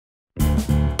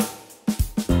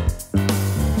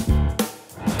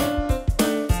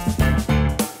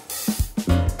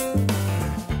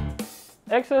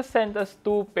Eksa sent us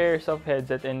 2 pairs of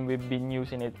headset and we've been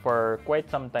using it for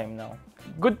quite some time now.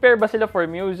 Good pair ba sila for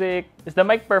music? Is the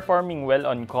mic performing well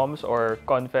on comms or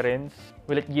conference?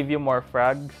 Will it give you more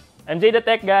frags? I'm Jay the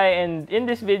Tech Guy, and in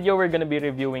this video we're gonna be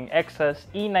reviewing Eksa's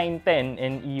E910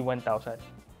 and E1000.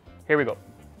 Here we go.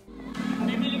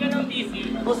 Bibili ka ng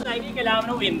PC, most likely kailangan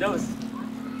ng Windows.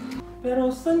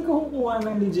 Pero saan ka kukuha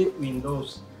ng legit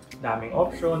Windows? Daming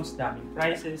options, daming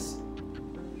prices.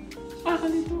 Baka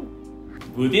nito.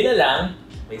 Buti na lang,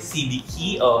 may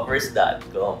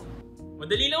cdkeyoffers.com.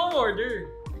 Madali lang ang order.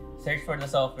 Search for the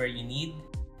software you need,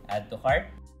 add to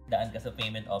cart, daan ka sa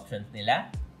payment options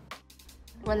nila.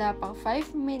 Wala pang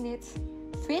 5 minutes,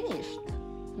 finished!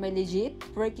 May legit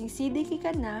working CDK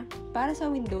ka na para sa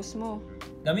Windows mo.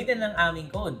 Gamitin lang aming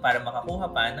code para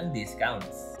makakuha pa ng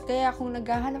discounts. Kaya kung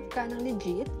naghahanap ka ng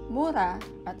legit, mura,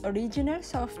 at original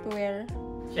software,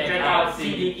 Check out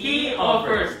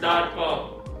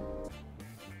cdkeyoffers.com.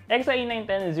 Eksa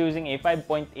E910 is using a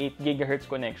 5.8 GHz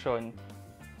connection.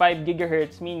 5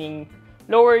 GHz meaning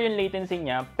lower yung latency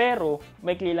niya, pero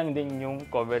maikli lang din yung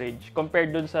coverage.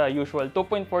 Compared dun sa usual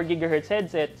 2.4 GHz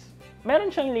headsets,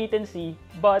 meron siyang latency,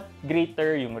 but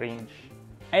greater yung range.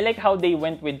 I like how they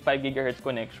went with 5 GHz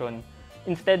connection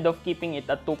instead of keeping it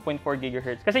at 2.4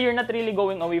 GHz. Kasi you're not really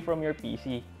going away from your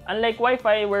PC. Unlike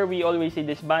Wi-Fi where we always see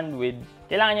this bandwidth,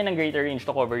 kailangan niya ng greater range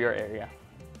to cover your area.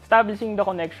 Establishing the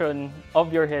connection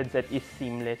of your headset is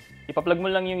seamless. Ipa-plug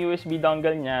mo lang yung USB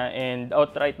dongle niya and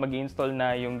outright mag-install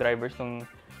na yung drivers ng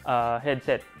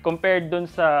headset. Compared dun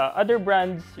sa other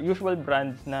brands, usual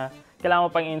brands na kailangan mo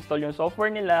pang i-install yung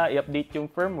software nila, i-update yung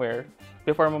firmware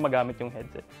before mo magamit yung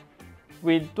headset.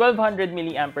 With 1200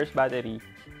 mAh battery,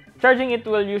 charging it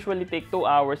will usually take 2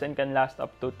 hours and can last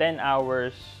up to 10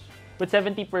 hours with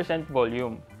 70%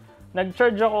 volume.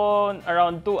 Nag-charge ako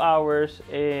around 2 hours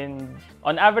and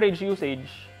on average usage,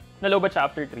 nalobat siya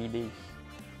after 3 days.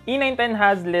 E910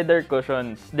 has leather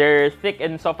cushions. They're thick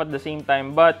and soft at the same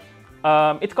time, but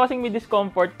it's causing me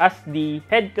discomfort as the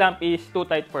head clamp is too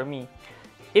tight for me.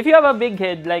 If you have a big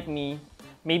head like me,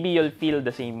 maybe you'll feel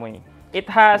the same way. It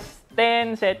has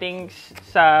 10 settings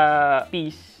sa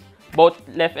piece, both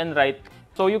left and right.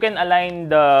 So you can align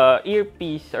the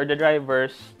earpiece or the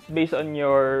drivers based on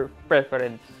your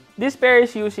preference. This pair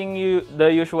is using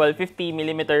the usual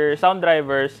 50mm sound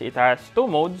drivers. It has 2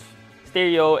 modes,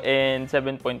 stereo and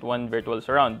 7.1 virtual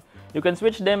surround. You can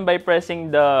switch them by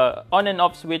pressing the on and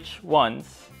off switch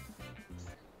once.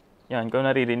 Yan, kung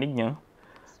naririnig nyo.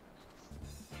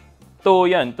 So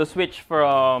yan, to switch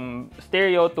from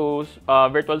stereo to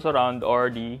virtual surround or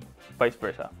the vice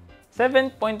versa.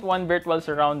 7.1 virtual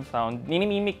surround sound,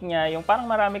 ninimimik niya yung parang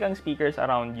marami kang speakers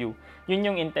around you. Yun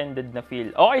yung intended na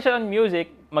feel. Okay siya on music,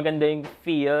 maganda yung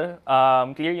feel,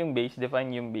 clear yung bass,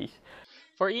 define yung bass.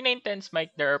 For E910's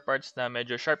mic, there are parts na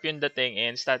medyo sharp yung dating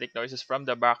and static noises from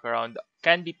the background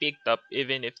can be picked up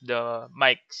even if the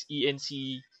mic's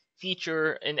ENC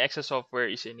feature in Eksa software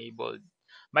is enabled.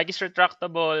 Mic is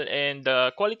retractable and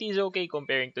the quality is okay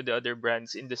comparing to the other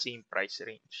brands in the same price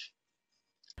range.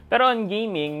 Pero on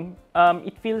gaming,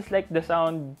 it feels like the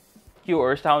sound cue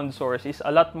or sound source is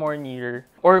a lot more near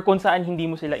or kung saan hindi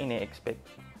mo sila ine-expect.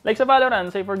 Like sa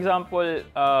Valorant, say for example,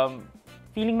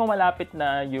 feeling mo malapit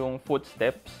na yung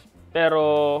footsteps,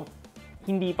 pero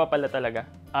hindi pa pala talaga.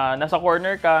 Nasa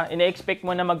corner ka, ine-expect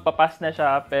mo na magpapass na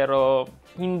siya, pero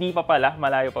hindi pa pala,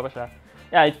 malayo pa siya.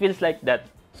 Yeah, it feels like that.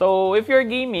 So, if you're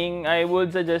gaming, I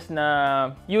would suggest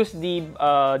na use the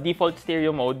default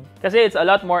stereo mode kasi it's a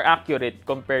lot more accurate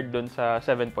compared dun sa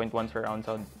 7.1 surround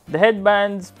sound. The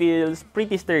headbands feels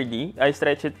pretty sturdy. I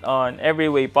stretch it on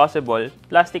every way possible.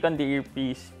 Plastic on the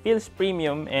earpiece feels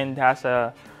premium and has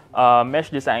a mesh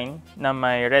design na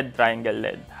may red triangle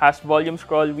LED. Has volume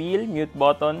scroll wheel, mute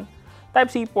button,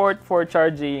 Type-C port for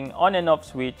charging, on and off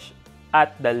switch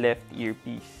at the left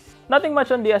earpiece. Nothing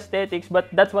much on the aesthetics, but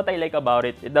that's what I like about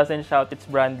it. It doesn't shout its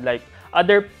brand like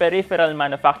other peripheral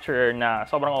manufacturer na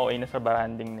sobrang okay na sa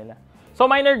branding nila. So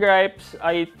minor gripes,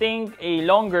 I think a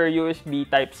longer USB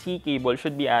Type-C cable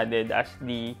should be added as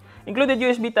the included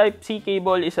USB Type-C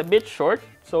cable is a bit short,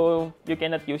 so you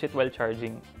cannot use it while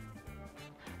charging.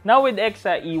 Now with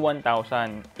Eksa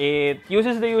E1000, it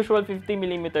uses the usual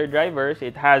 50mm drivers.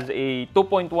 It has a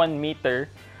 2.1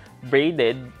 meter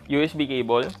braided USB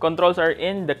cable. Controls are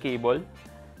in the cable,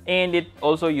 and it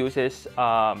also uses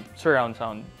surround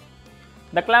sound.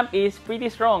 The clamp is pretty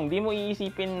strong. Di mo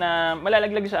iisipin na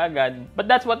malalaglag siya agad, but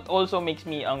that's what also makes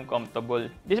me uncomfortable.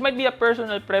 This might be a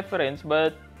personal preference,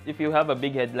 but if you have a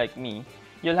big head like me,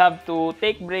 you'll have to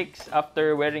take breaks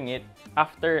after wearing it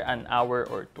after an hour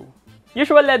or 2.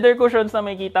 Usual leather cushions na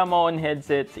makikita mo on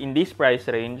headsets in this price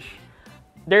range.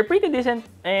 They're pretty decent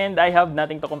and I have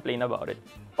nothing to complain about it.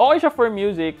 Okay siya for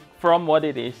music from what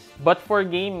it is, but for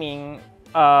gaming,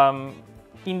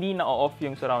 hindi na-off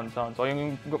yung surround sound. So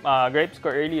yung gripes ko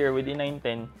earlier with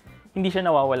E910, hindi siya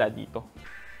nawawala dito.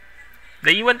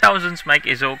 The E1000's mic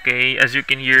is okay. As you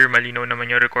can hear, malinaw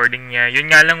naman yung recording niya. Yun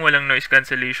nga lang, walang noise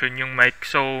cancellation yung mic.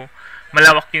 So,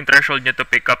 malawak yung threshold niya to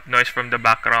pick up noise from the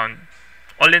background.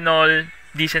 All in all,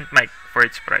 decent mic for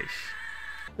its price.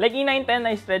 Like E910,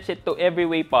 I stretch it to every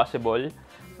way possible.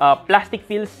 Plastic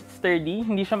feels sturdy.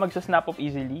 Hindi siya magsasnap off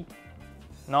easily.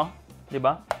 No?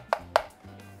 Diba?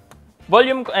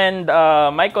 Volume and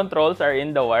mic controls are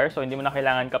in the wire. So, hindi mo na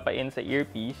kailangan kapain sa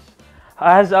earpiece.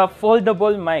 Has a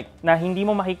foldable mic na hindi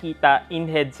mo makikita in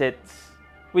headsets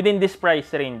within this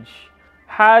price range.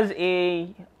 Has a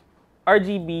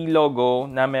RGB logo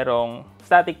na merong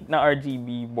static na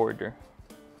RGB border.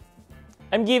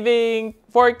 I'm giving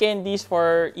 4 candies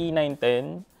for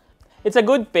E910. It's a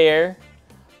good pair,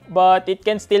 but it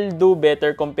can still do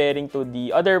better comparing to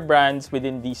the other brands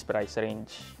within this price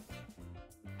range.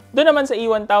 Doon naman sa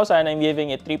E1000, I'm giving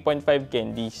it 3.5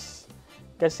 candies.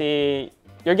 Kasi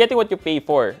you're getting what you pay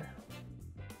for.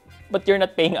 But you're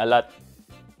not paying a lot.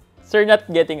 So you're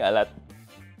not getting a lot.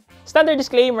 Standard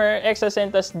disclaimer, Eksa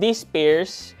sent us these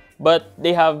pairs, but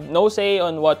they have no say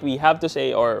on what we have to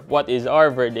say or what is our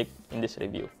verdict in this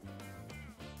review.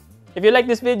 If you like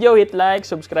this video, hit like,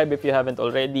 subscribe if you haven't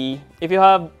already. If you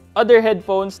have other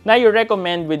headphones na you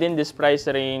recommend within this price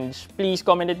range, please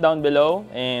comment it down below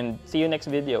and see you next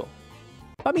video.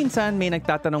 Paminsan may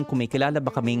nagtatanong kung may kilala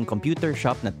ba kaming computer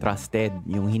shop na trusted,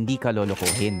 yung hindi ka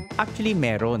lolokohin. Actually,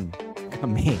 meron.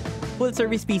 Kami. Full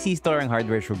service PC store ang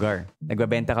Hardware Sugar.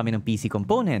 Nagbabenta kami ng PC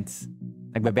components.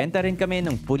 Nagbabenta rin kami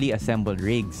ng fully assembled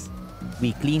rigs.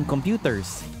 We clean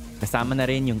computers. Kasama na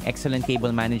rin yung excellent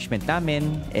cable management namin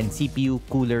and CPU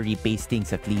cooler repasting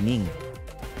sa cleaning.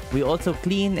 We also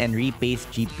clean and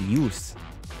repaste GPUs.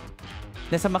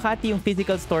 Nasa Makati yung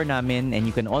physical store namin and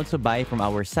you can also buy from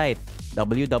our site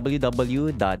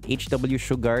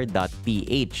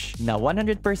www.hwsugar.ph na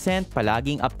 100%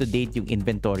 palaging up-to-date yung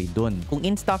inventory dun. Kung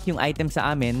in-stock yung item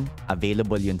sa amin,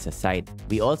 available yun sa site.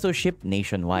 We also ship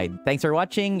nationwide. Thanks for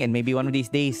watching and maybe one of these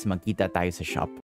days, magkita tayo sa shop.